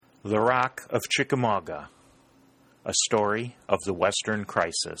The Rock of Chickamauga, A Story of the Western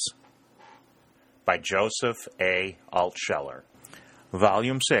Crisis, by Joseph A. Altsheler,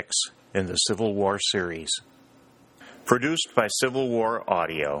 Volume 6 in the Civil War series. Produced by Civil War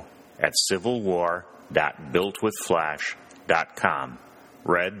Audio at civilwar.builtwithflash.com.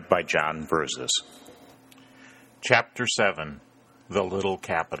 Read by John Verzes. Chapter 7, The Little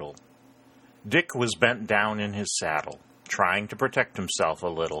Capital. Dick was bent down in his saddle, trying to protect himself a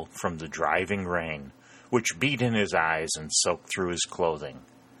little from the driving rain, which beat in his eyes and soaked through his clothing.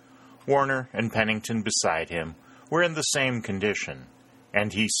 Warner and Pennington beside him were in the same condition,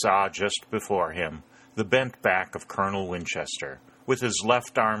 and he saw just before him the bent back of Colonel Winchester, with his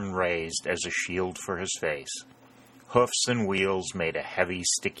left arm raised as a shield for his face. Hoofs and wheels made a heavy,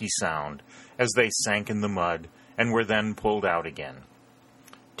 sticky sound as they sank in the mud and were then pulled out again.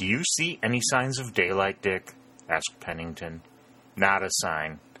 "Do you see any signs of daylight, Dick?" asked Pennington. "Not a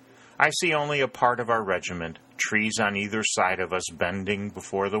sign. I see only a part of our regiment, trees on either side of us bending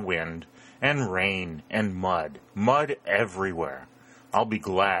before the wind, and rain and mud everywhere. I'll be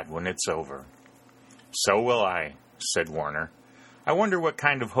glad when it's over." "So will I," said Warner. "I wonder what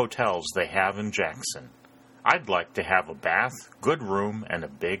kind of hotels they have in Jackson. I'd like to have a bath, good room, and a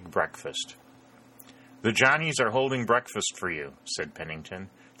big breakfast." "The Johnnies are holding breakfast for you," said Pennington.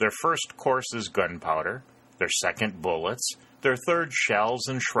 "Their first course is gunpowder, their second bullets, their third shells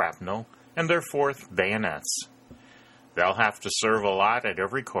and shrapnel, and their fourth bayonets." "They'll have to serve a lot at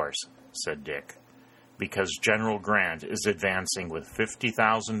every course," said Dick, "because General Grant is advancing with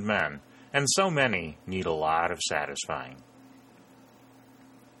 50,000 men, and so many need a lot of satisfying."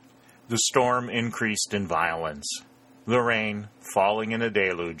 The storm increased in violence. The rain, falling in a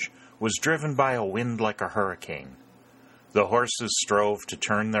deluge, was driven by a wind like a hurricane. The horses strove to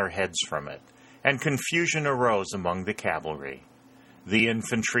turn their heads from it, and confusion arose among the cavalry. The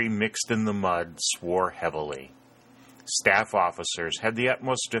infantry, mixed in the mud, swore heavily. Staff officers had the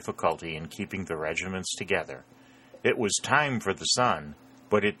utmost difficulty in keeping the regiments together. It was time for the sun,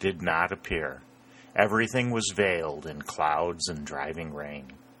 but it did not appear. Everything was veiled in clouds and driving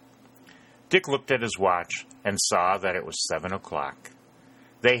rain. Dick looked at his watch and saw that it was 7 o'clock.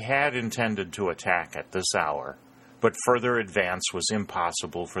 They had intended to attack at this hour, but further advance was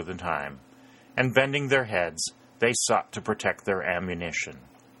impossible for the time, and bending their heads, they sought to protect their ammunition.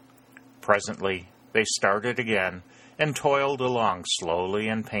 Presently, they started again and toiled along slowly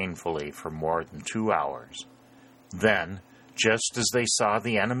and painfully for more than 2 hours. Then, just as they saw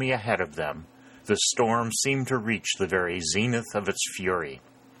the enemy ahead of them, the storm seemed to reach the very zenith of its fury.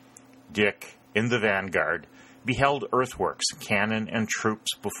 Dick, in the vanguard, beheld earthworks, cannon, and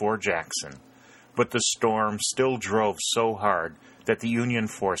troops before Jackson, but the storm still drove so hard that the Union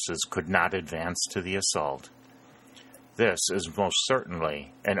forces could not advance to the assault. "This is most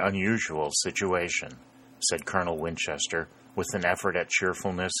certainly an unusual situation," said Colonel Winchester, with an effort at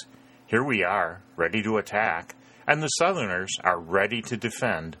cheerfulness. "Here we are, ready to attack, and the Southerners are ready to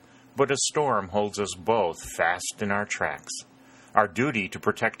defend, but a storm holds us both fast in our tracks. Our duty to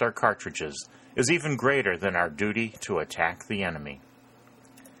protect our cartridges is even greater than our duty to attack the enemy."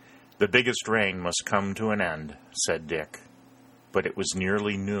 "The biggest rain must come to an end," said Dick. But it was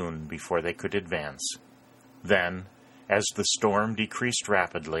nearly noon before they could advance. Then, as the storm decreased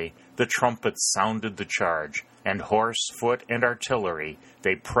rapidly, the trumpets sounded the charge, and horse, foot, and artillery,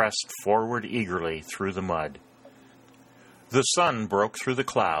 they pressed forward eagerly through the mud. The sun broke through the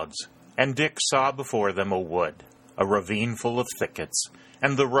clouds, and Dick saw before them a wood, a ravine full of thickets,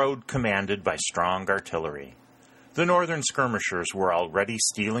 and the road commanded by strong artillery. The northern skirmishers were already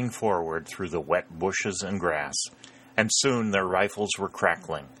stealing forward through the wet bushes and grass, and soon their rifles were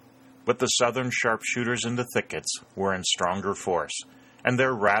crackling. But the southern sharpshooters in the thickets were in stronger force, and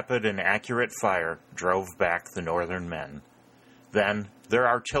their rapid and accurate fire drove back the northern men. Then their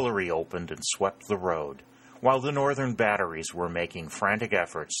artillery opened and swept the road, while the northern batteries were making frantic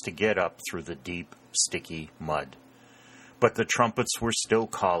efforts to get up through the deep, sticky mud. But the trumpets were still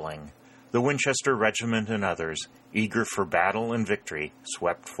calling. The Winchester Regiment and others, eager for battle and victory,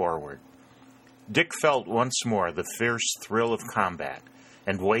 swept forward. Dick felt once more the fierce thrill of combat,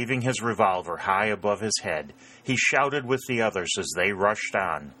 and waving his revolver high above his head, he shouted with the others as they rushed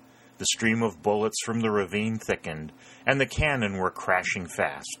on. The stream of bullets from the ravine thickened, and the cannon were crashing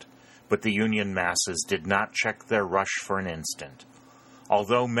fast, but the Union masses did not check their rush for an instant.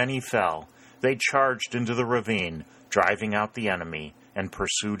 Although many fell, they charged into the ravine, driving out the enemy, and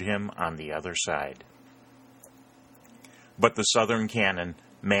pursued him on the other side. But the Southern cannon,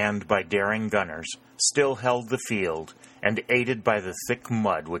 manned by daring gunners, still held the field, and aided by the thick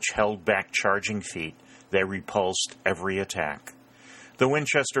mud which held back charging feet, they repulsed every attack. The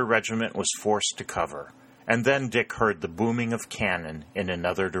Winchester regiment was forced to cover, and then Dick heard the booming of cannon in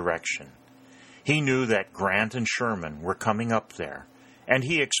another direction. He knew that Grant and Sherman were coming up there, and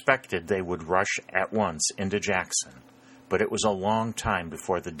he expected they would rush at once into Jackson, but it was a long time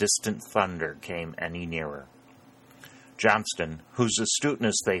before the distant thunder came any nearer. Johnston, whose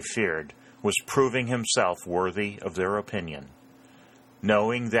astuteness they feared, was proving himself worthy of their opinion.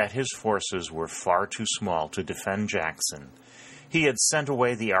 Knowing that his forces were far too small to defend Jackson, he had sent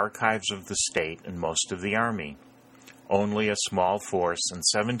away the archives of the state and most of the army. Only a small force and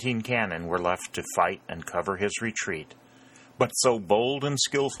 17 cannon were left to fight and cover his retreat, but so bold and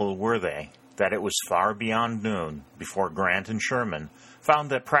skillful were they that it was far beyond noon before Grant and Sherman found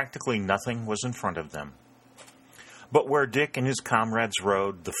that practically nothing was in front of them. But where Dick and his comrades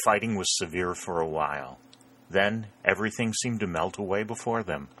rode, the fighting was severe for a while. Then everything seemed to melt away before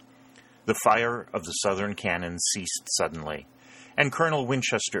them. The fire of the Southern cannon ceased suddenly, and Colonel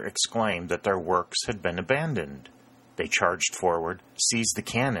Winchester exclaimed that their works had been abandoned. They charged forward, seized the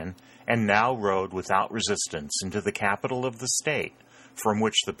cannon, and now rode without resistance into the capital of the state, from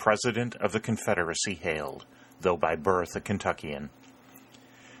which the President of the Confederacy hailed, though by birth a Kentuckian.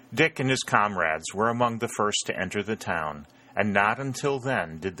 Dick and his comrades were among the first to enter the town, and not until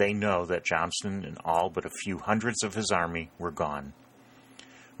then did they know that Johnston and all but a few hundreds of his army were gone.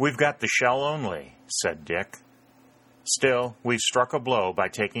 "We've got the shell only," said Dick. "Still, we've struck a blow by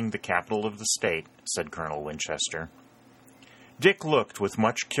taking the capital of the state," said Colonel Winchester. Dick looked with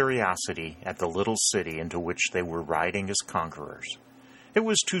much curiosity at the little city into which they were riding as conquerors. It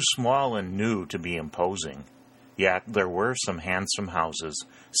was too small and new to be imposing. Yet there were some handsome houses,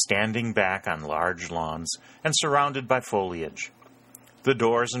 standing back on large lawns and surrounded by foliage. The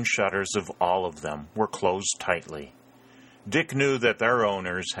doors and shutters of all of them were closed tightly. Dick knew that their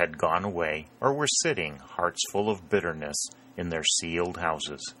owners had gone away or were sitting, hearts full of bitterness, in their sealed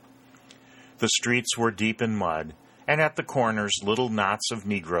houses. The streets were deep in mud, and at the corners little knots of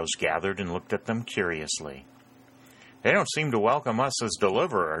Negroes gathered and looked at them curiously. "They don't seem to welcome us as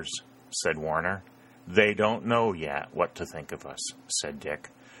deliverers," said Warner. "They don't know yet what to think of us," said Dick.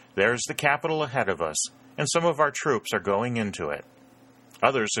 "There's the capital ahead of us, and some of our troops are going into it."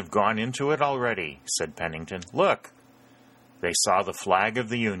 "Others have gone into it already," said Pennington. "Look!" They saw the flag of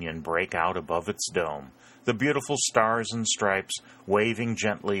the Union break out above its dome, the beautiful stars and stripes waving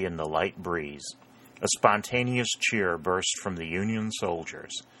gently in the light breeze. A spontaneous cheer burst from the Union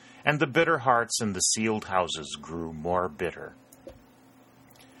soldiers, and the bitter hearts in the sealed houses grew more bitter.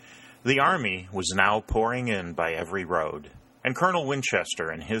 The army was now pouring in by every road, and Colonel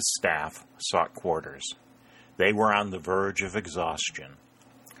Winchester and his staff sought quarters. They were on the verge of exhaustion.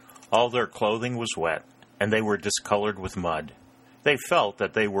 All their clothing was wet, and they were discolored with mud. They felt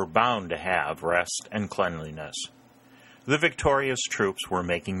that they were bound to have rest and cleanliness. The victorious troops were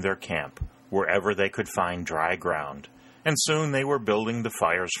making their camp wherever they could find dry ground, and soon they were building the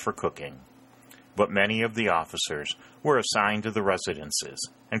fires for cooking. But many of the officers were assigned to the residences,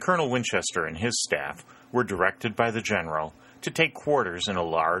 and Colonel Winchester and his staff were directed by the general to take quarters in a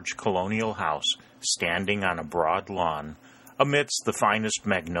large colonial house standing on a broad lawn amidst the finest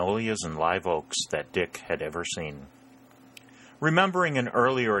magnolias and live oaks that Dick had ever seen. Remembering an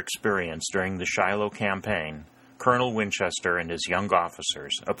earlier experience during the Shiloh campaign, Colonel Winchester and his young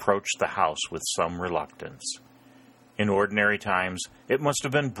officers approached the house with some reluctance. In ordinary times, it must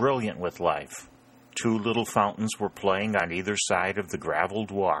have been brilliant with life. 2 little fountains were playing on either side of the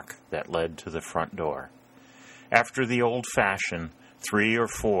graveled walk that led to the front door. After the old fashion, 3 or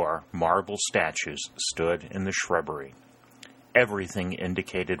 4 marble statues stood in the shrubbery. Everything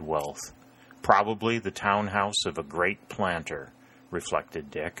indicated wealth. Probably the townhouse of a great planter,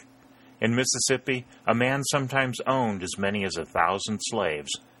 reflected Dick. In Mississippi, a man sometimes owned as many as 1,000 slaves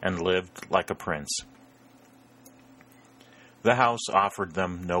and lived like a prince. The house offered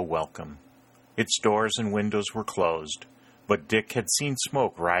them no welcome. Its doors and windows were closed, but Dick had seen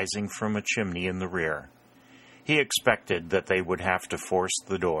smoke rising from a chimney in the rear. He expected that they would have to force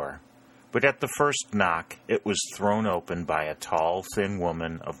the door, but at the first knock it was thrown open by a tall, thin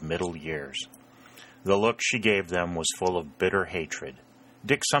woman of middle years. The look she gave them was full of bitter hatred.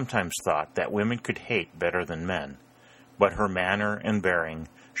 Dick sometimes thought that women could hate better than men, but her manner and bearing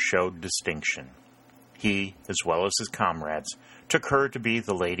showed distinction. He, as well as his comrades, took her to be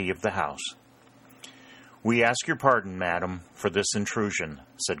the lady of the house. "We ask your pardon, madam, for this intrusion,"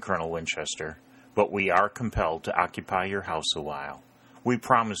 said Colonel Winchester, "but we are compelled to occupy your house a while. We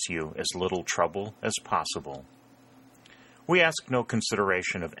promise you as little trouble as possible." "We ask no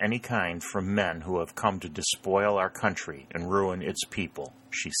consideration of any kind from men who have come to despoil our country and ruin its people,"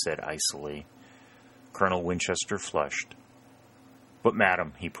 she said icily. Colonel Winchester flushed. "But,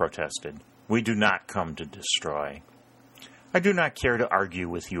 madam," he protested, "we do not come to destroy." "I do not care to argue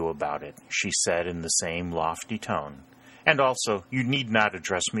with you about it," she said in the same lofty tone. "And also, you need not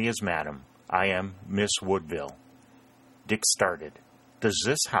address me as madam. I am Miss Woodville." Dick started. "Does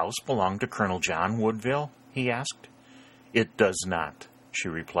this house belong to Colonel John Woodville?" he asked. "It does not," she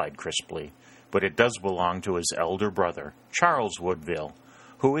replied crisply, "but it does belong to his elder brother, Charles Woodville,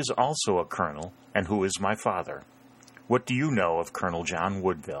 who is also a colonel and who is my father. What do you know of Colonel John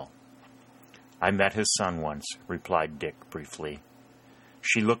Woodville?" "I met his son once," replied Dick briefly.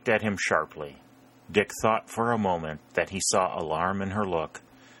 She looked at him sharply. Dick thought for a moment that he saw alarm in her look,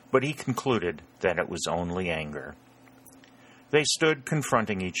 but he concluded that it was only anger. They stood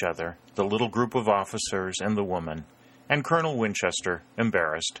confronting each other, the little group of officers and the woman, and Colonel Winchester,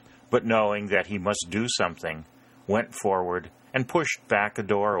 embarrassed, but knowing that he must do something, went forward and pushed back a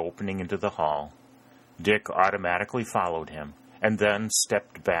door opening into the hall. Dick automatically followed him, and then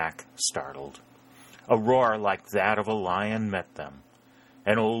stepped back, startled. A roar like that of a lion met them.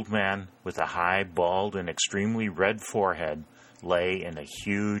 An old man with a high, bald, and extremely red forehead lay in a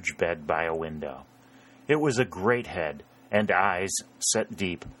huge bed by a window. It was a great head, and eyes, set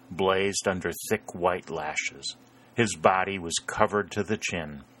deep, blazed under thick white lashes. His body was covered to the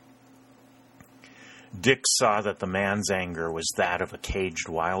chin. Dick saw that the man's anger was that of a caged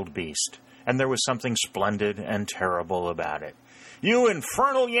wild beast, and there was something splendid and terrible about it. "You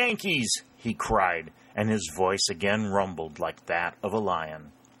infernal Yankees!" he cried, and his voice again rumbled like that of a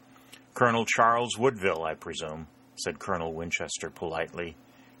lion. "Colonel Charles Woodville, I presume," said Colonel Winchester politely.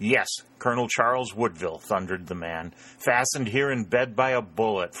 "Yes, Colonel Charles Woodville," thundered the man, "fastened here in bed by a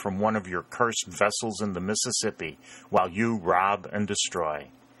bullet from one of your cursed vessels in the Mississippi, while you rob and destroy."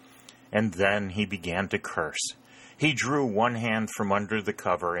 And then he began to curse. He drew one hand from under the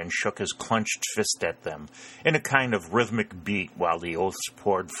cover and shook his clenched fist at them, in a kind of rhythmic beat while the oaths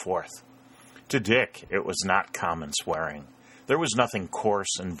poured forth. To Dick, it was not common swearing. There was nothing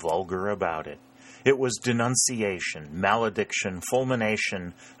coarse and vulgar about it. It was denunciation, malediction,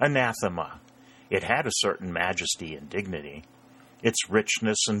 fulmination, anathema. It had a certain majesty and dignity. Its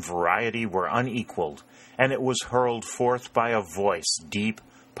richness and variety were unequaled, and it was hurled forth by a voice deep,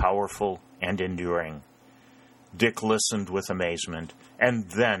 powerful, and enduring. Dick listened with amazement, and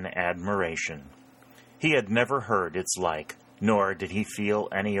then admiration. He had never heard its like, nor did he feel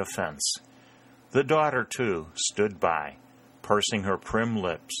any offense. The daughter, too, stood by, pursing her prim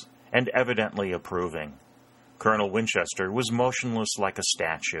lips, and evidently approving. Colonel Winchester was motionless like a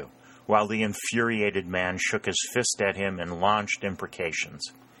statue, while the infuriated man shook his fist at him and launched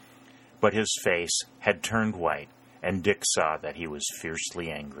imprecations. But his face had turned white, and Dick saw that he was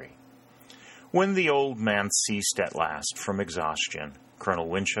fiercely angry. When the old man ceased at last from exhaustion, Colonel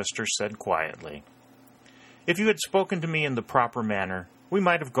Winchester said quietly, "If you had spoken to me in the proper manner, we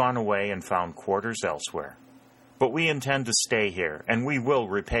might have gone away and found quarters elsewhere. But we intend to stay here, and we will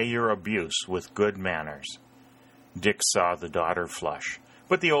repay your abuse with good manners." Dick saw the daughter flush,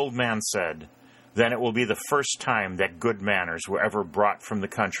 but the old man said, "Then it will be the first time that good manners were ever brought from the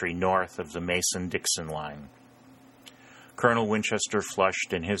country north of the Mason-Dixon line." Colonel Winchester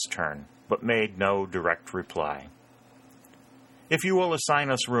flushed in his turn, but made no direct reply. "If you will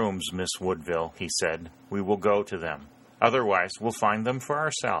assign us rooms, Miss Woodville," he said, "we will go to them. Otherwise, we'll find them for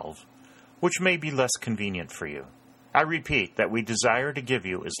ourselves, which may be less convenient for you. I repeat that we desire to give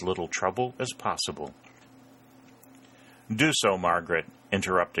you as little trouble as possible." "Do so, Margaret,"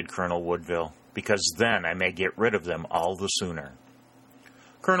 interrupted Colonel Woodville, "because then I may get rid of them all the sooner."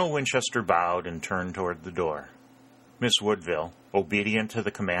 Colonel Winchester bowed and turned toward the door. Miss Woodville, obedient to the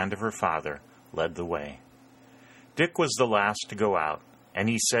command of her father, led the way. Dick was the last to go out, and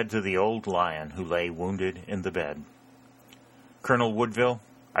he said to the old lion who lay wounded in the bed, "Colonel Woodville,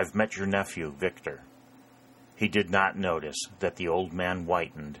 I've met your nephew, Victor." He did not notice that the old man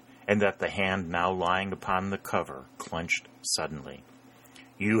whitened, and that the hand now lying upon the cover clenched suddenly.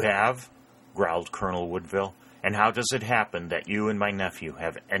 "You have?" growled Colonel Woodville. "And how does it happen that you and my nephew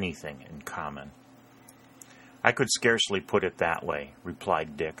have anything in common?" "I could scarcely put it that way,"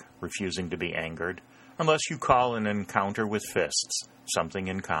 replied Dick, refusing to be angered, "unless you call an encounter with fists something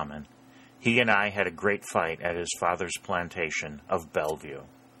in common. He and I had a great fight at his father's plantation of Bellevue.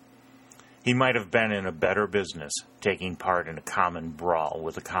 He might have been in a better business, taking part in a common brawl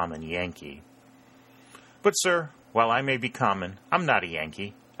with a common Yankee. But, sir, while I may be common, I'm not a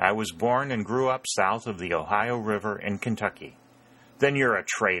Yankee. I was born and grew up south of the Ohio River in Kentucky." "Then you're a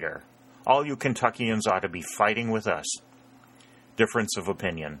traitor. All you Kentuckians ought to be fighting with us." "Difference of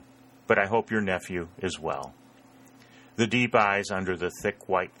opinion, but I hope your nephew is well." The deep eyes under the thick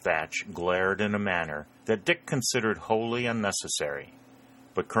white thatch glared in a manner that Dick considered wholly unnecessary.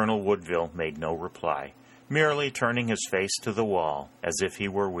 But Colonel Woodville made no reply, merely turning his face to the wall as if he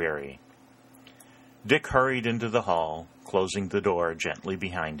were weary. Dick hurried into the hall, closing the door gently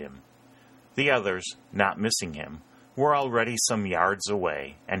behind him. The others, not missing him, were already some yards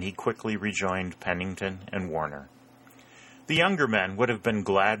away, and he quickly rejoined Pennington and Warner. The younger men would have been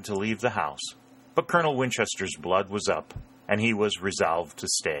glad to leave the house, but Colonel Winchester's blood was up, and he was resolved to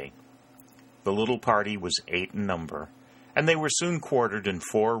stay. The little party was 8 in number, and they were soon quartered in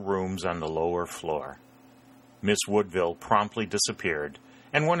 4 rooms on the lower floor. Miss Woodville promptly disappeared,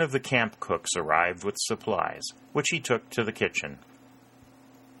 and one of the camp cooks arrived with supplies, which he took to the kitchen.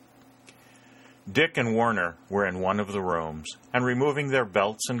 Dick and Warner were in one of the rooms, and removing their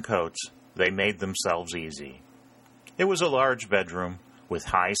belts and coats, they made themselves easy. It was a large bedroom, with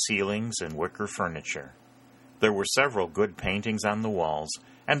high ceilings and wicker furniture. There were several good paintings on the walls,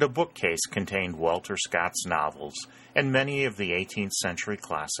 and a bookcase contained Walter Scott's novels and many of the 18th century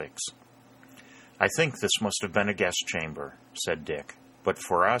classics. "I think this must have been a guest chamber," said Dick, "but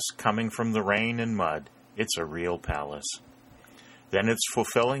for us, coming from the rain and mud, it's a real palace." "Then it's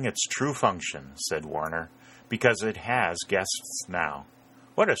fulfilling its true function," said Warner, "because it has guests now.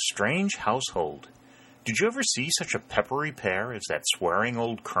 What a strange household! Did you ever see such a peppery pair as that swearing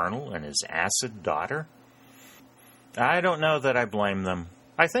old colonel and his acid daughter?" "I don't know that I blame them.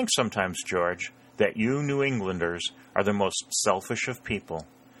 I think sometimes, George, that you New Englanders are the most selfish of people.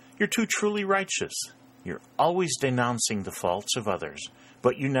 You're too truly righteous. You're always denouncing the faults of others,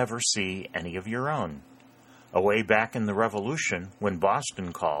 but you never see any of your own. Away back in the Revolution, when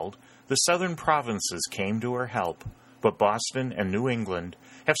Boston called, the southern provinces came to her help, but Boston and New England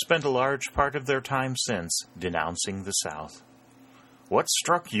have spent a large part of their time since denouncing the South." "What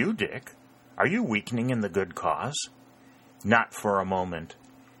struck you, Dick? Are you weakening in the good cause?" "Not for a moment.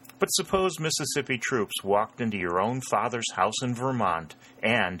 But suppose Mississippi troops walked into your own father's house in Vermont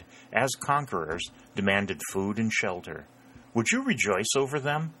and, as conquerors, demanded food and shelter. Would you rejoice over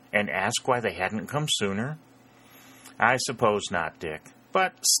them and ask why they hadn't come sooner?" "I suppose not, Dick.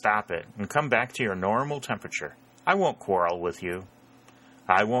 But stop it and come back to your normal temperature. I won't quarrel with you."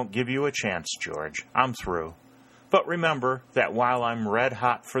 "I won't give you a chance, George. I'm through. But remember that while I'm red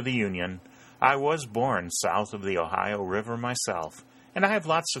hot for the Union, I was born south of the Ohio River myself, and I have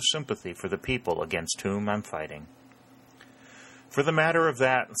lots of sympathy for the people against whom I'm fighting." "For the matter of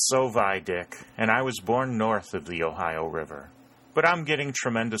that, so have I, Dick, and I was born north of the Ohio River. But I'm getting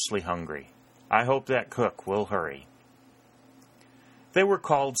tremendously hungry. I hope that cook will hurry." They were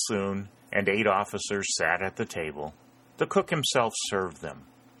called soon, and 8 officers sat at the table. The cook himself served them.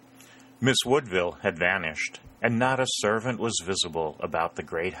 Miss Woodville had vanished, and not a servant was visible about the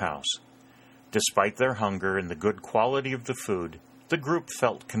great house. Despite their hunger and the good quality of the food, the group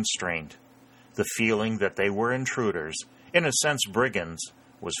felt constraint. The feeling that they were intruders, in a sense brigands,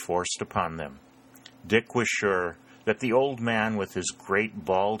 was forced upon them. Dick was sure that the old man with his great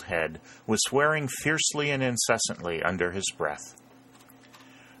bald head was swearing fiercely and incessantly under his breath.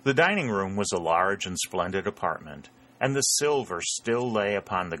 The dining room was a large and splendid apartment, and the silver still lay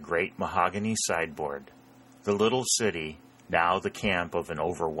upon the great mahogany sideboard. The little city, now the camp of an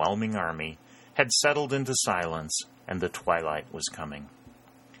overwhelming army, had settled into silence, and the twilight was coming.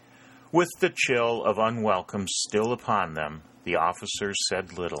 With the chill of unwelcome still upon them, the officers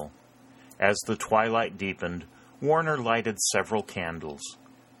said little. As the twilight deepened, Warner lighted several candles.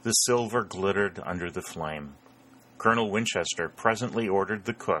 The silver glittered under the flame. Colonel Winchester presently ordered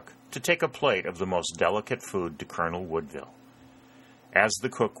the cook to take a plate of the most delicate food to Colonel Woodville. As the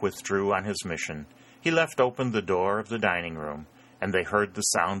cook withdrew on his mission, he left open the door of the dining room, and they heard the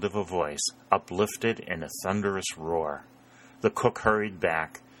sound of a voice, uplifted in a thunderous roar. The cook hurried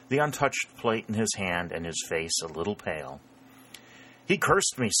back, the untouched plate in his hand and his face a little pale. "He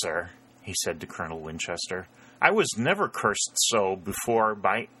cursed me, sir," he said to Colonel Winchester. "I was never cursed so before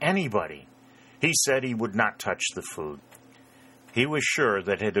by anybody. He said he would not touch the food. He was sure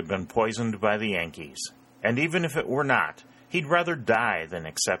that it had been poisoned by the Yankees, and even if it were not, he'd rather die than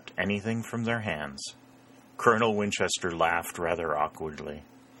accept anything from their hands." Colonel Winchester laughed rather awkwardly.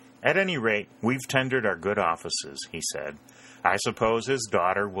 "At any rate, we've tendered our good offices," he said. "I suppose his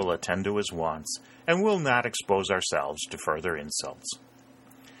daughter will attend to his wants, and we'll not expose ourselves to further insults."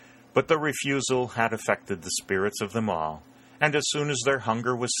 But the refusal had affected the spirits of them all, and as soon as their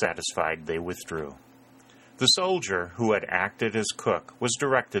hunger was satisfied, they withdrew. The soldier who had acted as cook was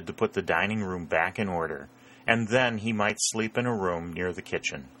directed to put the dining room back in order, and then he might sleep in a room near the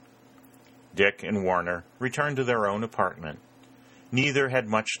kitchen. Dick and Warner returned to their own apartment. Neither had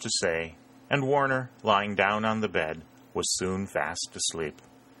much to say, and Warner, lying down on the bed, was soon fast asleep.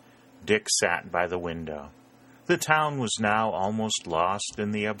 Dick sat by the window. The town was now almost lost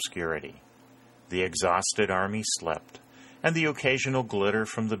in the obscurity. The exhausted army slept, and the occasional glitter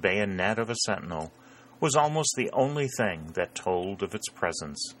from the bayonet of a sentinel was almost the only thing that told of its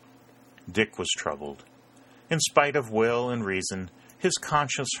presence. Dick was troubled. In spite of will and reason, his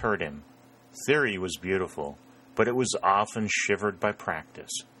conscience hurt him. Theory was beautiful, but it was often shivered by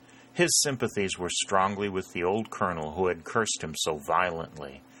practice. His sympathies were strongly with the old colonel who had cursed him so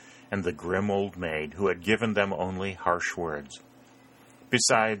violently, and the grim old maid who had given them only harsh words.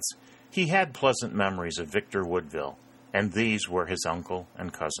 Besides, he had pleasant memories of Victor Woodville, and these were his uncle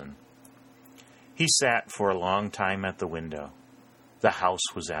and cousin. He sat for a long time at the window. The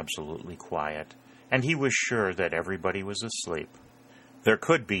house was absolutely quiet, and he was sure that everybody was asleep. There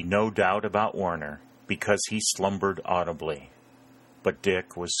could be no doubt about Warner, because he slumbered audibly. But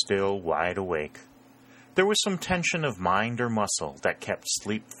Dick was still wide awake. There was some tension of mind or muscle that kept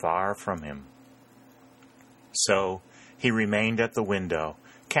sleep far from him. So he remained at the window,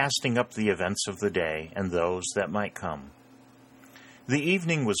 casting up the events of the day and those that might come. The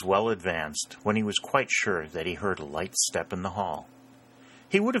evening was well advanced when he was quite sure that he heard a light step in the hall.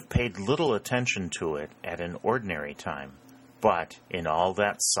 He would have paid little attention to it at an ordinary time, but in all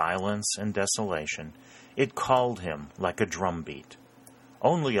that silence and desolation, it called him like a drumbeat.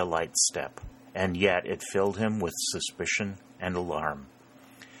 Only a light step, and yet it filled him with suspicion and alarm.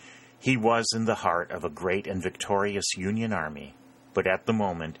 He was in the heart of a great and victorious Union army, but at the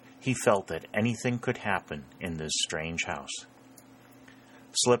moment he felt that anything could happen in this strange house.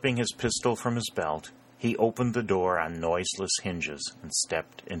 Slipping his pistol from his belt, he opened the door on noiseless hinges and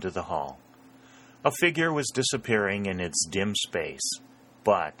stepped into the hall. A figure was disappearing in its dim space,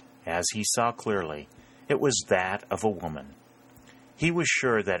 but, as he saw clearly, it was that of a woman. He was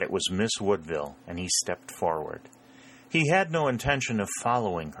sure that it was Miss Woodville, and he stepped forward. He had no intention of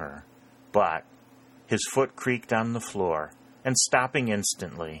following her, but his foot creaked on the floor, and stopping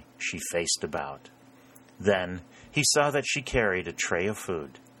instantly, she faced about. Then he saw that she carried a tray of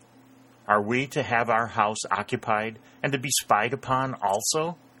food. "Are we to have our house occupied and to be spied upon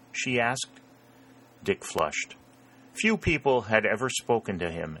also?" she asked. Dick flushed. Few people had ever spoken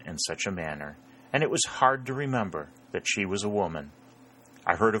to him in such a manner, and it was hard to remember that she was a woman.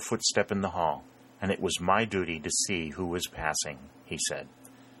 "I heard a footstep in the hall, and it was my duty to see who was passing," he said.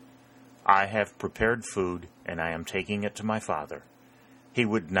 "I have prepared food, and I am taking it to my father. He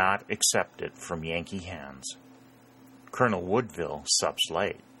would not accept it from Yankee hands. Colonel Woodville sups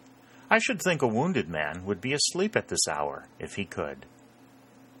late. I should think a wounded man would be asleep at this hour, if he could."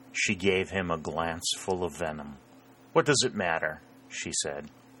 She gave him a glance full of venom. "What does it matter?" she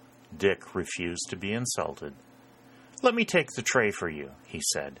said. Dick refused to be insulted. "Let me take the tray for you," he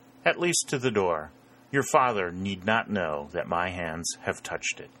said, "at least to the door. Your father need not know that my hands have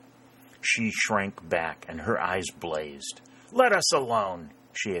touched it." She shrank back, and her eyes blazed. "Let us alone,"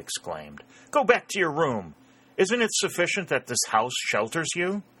 she exclaimed. "Go back to your room. Isn't it sufficient that this house shelters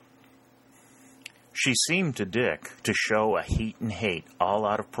you?" She seemed to Dick to show a heat and hate all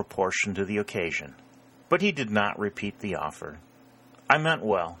out of proportion to the occasion, but he did not repeat the offer. "I meant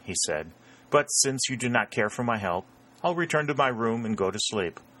well," he said, "but since you do not care for my help, I'll return to my room and go to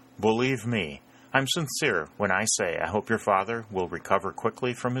sleep. Believe me, I'm sincere when I say I hope your father will recover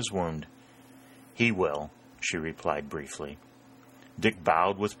quickly from his wound." "He will," she replied briefly. Dick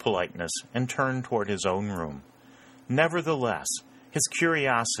bowed with politeness and turned toward his own room. Nevertheless, his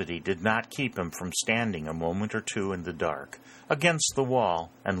curiosity did not keep him from standing a moment or two in the dark, against the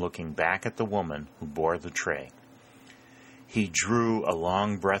wall, and looking back at the woman who bore the tray. He drew a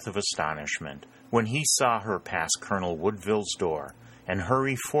long breath of astonishment when he saw her pass Colonel Woodville's door and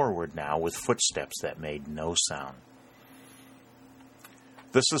hurry forward now with footsteps that made no sound.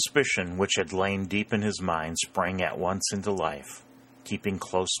 The suspicion which had lain deep in his mind sprang at once into life. Keeping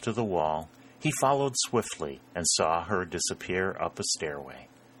close to the wall, he followed swiftly and saw her disappear up a stairway.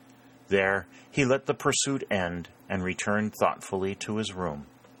 There, he let the pursuit end and returned thoughtfully to his room.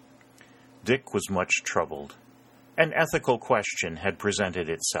 Dick was much troubled. An ethical question had presented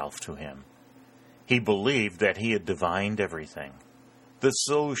itself to him. He believed that he had divined everything. The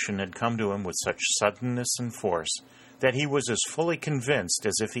solution had come to him with such suddenness and force that he was as fully convinced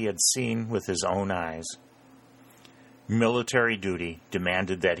as if he had seen with his own eyes. Military duty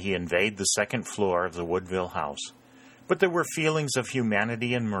demanded that he invade the second floor of the Woodville house, but there were feelings of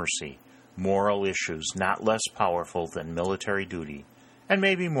humanity and mercy, moral issues not less powerful than military duty, and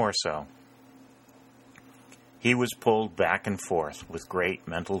maybe more so. He was pulled back and forth with great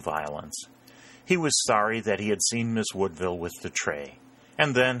mental violence. He was sorry that he had seen Miss Woodville with the tray,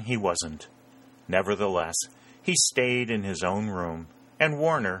 and then he wasn't. Nevertheless, He stayed in his own room, and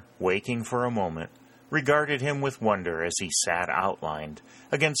Warner, waking for a moment, regarded him with wonder as he sat outlined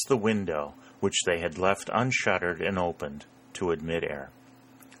against the window which they had left unshuttered and opened to admit air.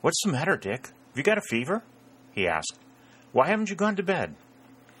 "What's the matter, Dick? Have you got a fever?" he asked. "Why haven't you gone to bed?"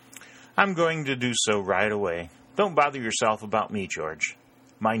 "I'm going to do so right away. Don't bother yourself about me, George.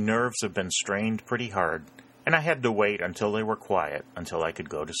 My nerves have been strained pretty hard, and I had to wait until they were quiet until I could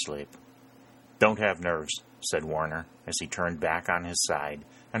go to sleep." "Don't have nerves," said Warner, as he turned back on his side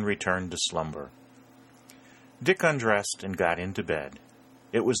and returned to slumber. Dick undressed and got into bed.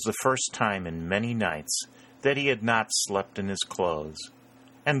 It was the first time in many nights that he had not slept in his clothes,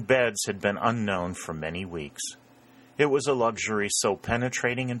 and beds had been unknown for many weeks. It was a luxury so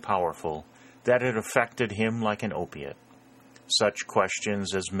penetrating and powerful that it affected him like an opiate. Such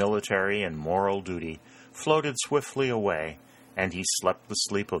questions as military and moral duty floated swiftly away, and he slept the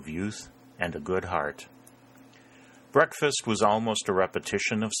sleep of youth and a good heart. Breakfast was almost a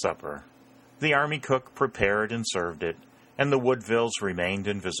repetition of supper. The army cook prepared and served it, and the Woodvilles remained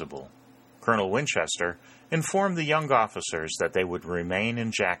invisible. Colonel Winchester informed the young officers that they would remain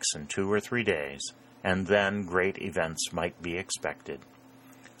in Jackson 2 or 3 days, and then great events might be expected.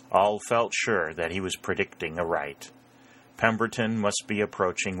 All felt sure that he was predicting aright. Pemberton must be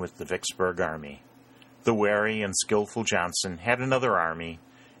approaching with the Vicksburg army. The wary and skillful Johnson had another army,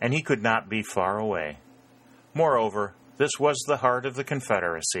 and he could not be far away. Moreover, this was the heart of the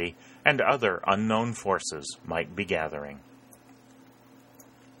Confederacy, and other unknown forces might be gathering.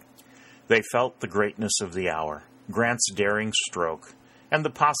 They felt the greatness of the hour, Grant's daring stroke, and the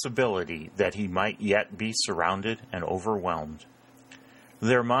possibility that he might yet be surrounded and overwhelmed.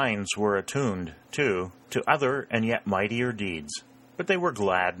 Their minds were attuned, too, to other and yet mightier deeds, but they were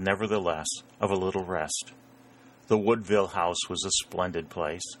glad, nevertheless, of a little rest. The Woodville house was a splendid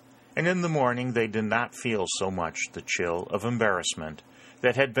place, and in the morning they did not feel so much the chill of embarrassment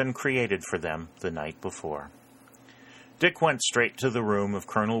that had been created for them the night before. Dick went straight to the room of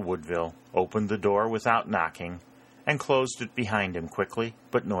Colonel Woodville, opened the door without knocking, and closed it behind him quickly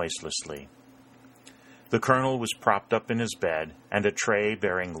but noiselessly. The colonel was propped up in his bed, and a tray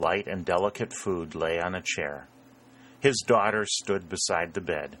bearing light and delicate food lay on a chair. His daughter stood beside the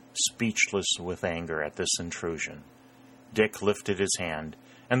bed, speechless with anger at this intrusion. Dick lifted his hand,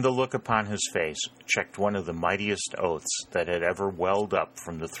 and the look upon his face checked one of the mightiest oaths that had ever welled up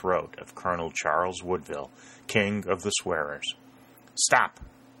from the throat of Colonel Charles Woodville, king of the swearers. "Stop,"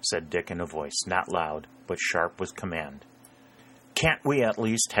 said Dick in a voice not loud, but sharp with command. "Can't we at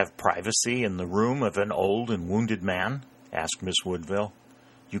least have privacy in the room of an old and wounded man?" asked Miss Woodville.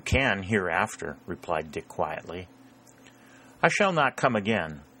 "You can hereafter," replied Dick quietly. "I shall not come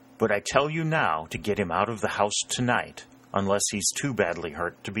again, but I tell you now to get him out of the house tonight, unless he's too badly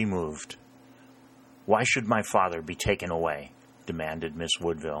hurt to be moved." "Why should my father be taken away?" demanded Miss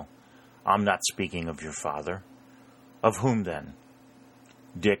Woodville. "I'm not speaking of your father." "Of whom, then?"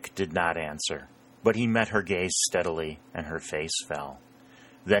 Dick did not answer, but he met her gaze steadily, and her face fell.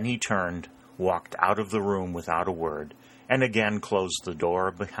 Then he turned, walked out of the room without a word, and again closed the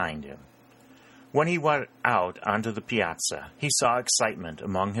door behind him. When he went out onto the piazza, he saw excitement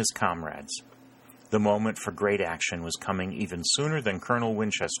among his comrades. The moment for great action was coming even sooner than Colonel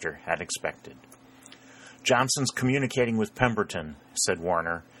Winchester had expected. "Johnson's communicating with Pemberton," said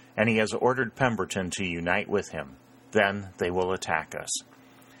Warner, "and he has ordered Pemberton to unite with him. Then they will attack us."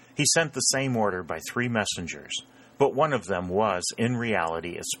 He sent the same order by 3 messengers, but one of them was, in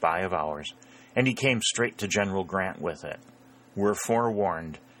reality, a spy of ours, and he came straight to General Grant with it. We're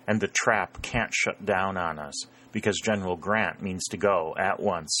forewarned, and the trap can't shut down on us, because General Grant means to go at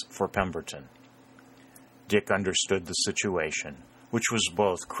once for Pemberton. Dick understood the situation, which was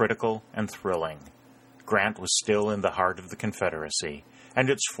both critical and thrilling. Grant was still in the heart of the Confederacy, and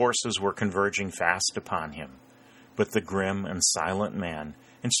its forces were converging fast upon him. But the grim and silent man,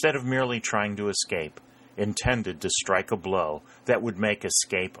 instead of merely trying to escape, intended to strike a blow that would make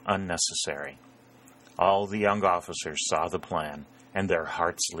escape unnecessary. All the young officers saw the plan, and their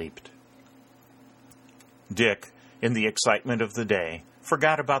hearts leaped. Dick, in the excitement of the day,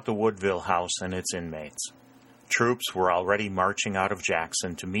 forgot about the Woodville house and its inmates. Troops were already marching out of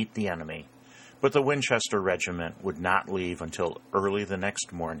Jackson to meet the enemy, but the Winchester regiment would not leave until early the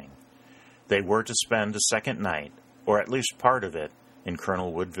next morning. They were to spend a second night, or at least part of it, in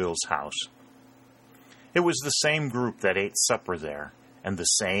Colonel Woodville's house. It was the same group that ate supper there, and the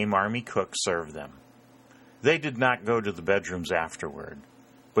same army cook served them. They did not go to the bedrooms afterward,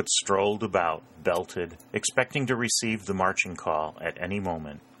 but strolled about, belted, expecting to receive the marching call at any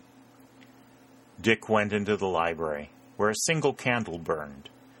moment. Dick went into the library, where a single candle burned,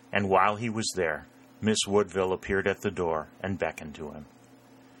 and while he was there, Miss Woodville appeared at the door and beckoned to him.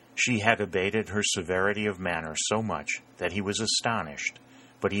 She had abated her severity of manner so much that he was astonished,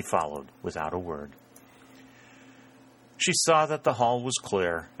 but he followed without a word. She saw that the hall was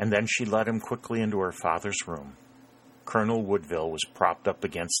clear, and then she led him quickly into her father's room. Colonel Woodville was propped up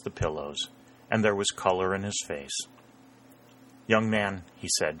against the pillows, and there was color in his face. "Young man," he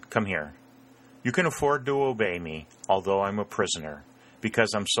said, "come here. You can afford to obey me, although I'm a prisoner,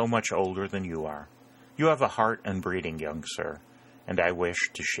 because I'm so much older than you are. You have a heart and breeding, young sir, and I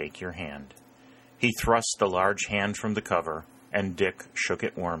wish to shake your hand." He thrust a large hand from the cover, and Dick shook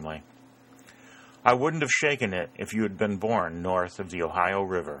it warmly. "I wouldn't have shaken it if you had been born north of the Ohio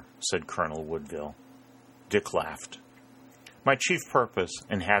River," said Colonel Woodville. Dick laughed. "My chief purpose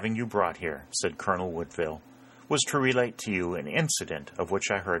in having you brought here," said Colonel Woodville, "was to relate to you an incident of which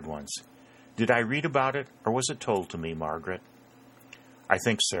I heard once. Did I read about it, or was it told to me, Margaret?" "I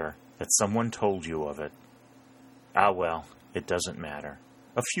think, sir, that someone told you of it." "Ah, well, it doesn't matter.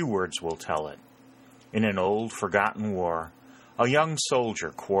 A few words will tell it. In an old, forgotten war, a young soldier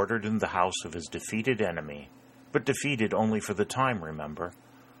quartered in the house of his defeated enemy, but defeated only for the time, remember,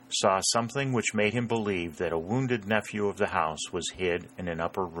 saw something which made him believe that a wounded nephew of the house was hid in an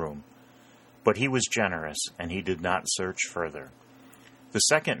upper room. But he was generous, and he did not search further. The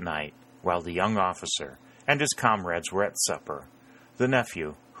second night, while the young officer and his comrades were at supper, the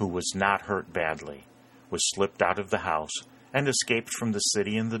nephew, who was not hurt badly, was slipped out of the house and escaped from the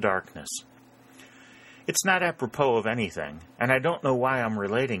city in the darkness. It's not apropos of anything, and I don't know why I'm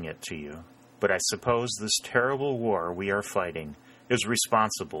relating it to you, but I suppose this terrible war we are fighting is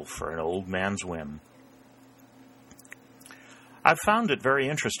responsible for an old man's whim." "I've found it very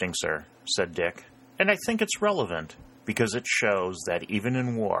interesting, sir," said Dick, "and I think it's relevant, because it shows that even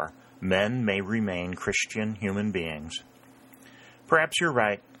in war, men may remain Christian human beings. Perhaps you're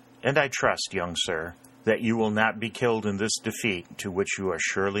right, and I trust, young sir, that you will not be killed in this defeat to which you are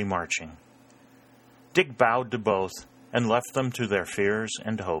surely marching." Dick bowed to both and left them to their fears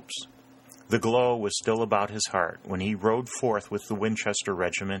and hopes. The glow was still about his heart when he rode forth with the Winchester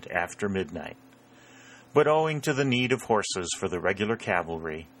regiment after midnight. But owing to the need of horses for the regular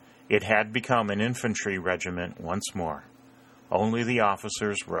cavalry, it had become an infantry regiment once more. Only the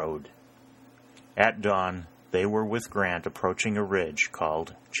officers rode. At dawn, they were with Grant approaching a ridge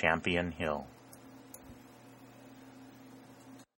called Champion Hill.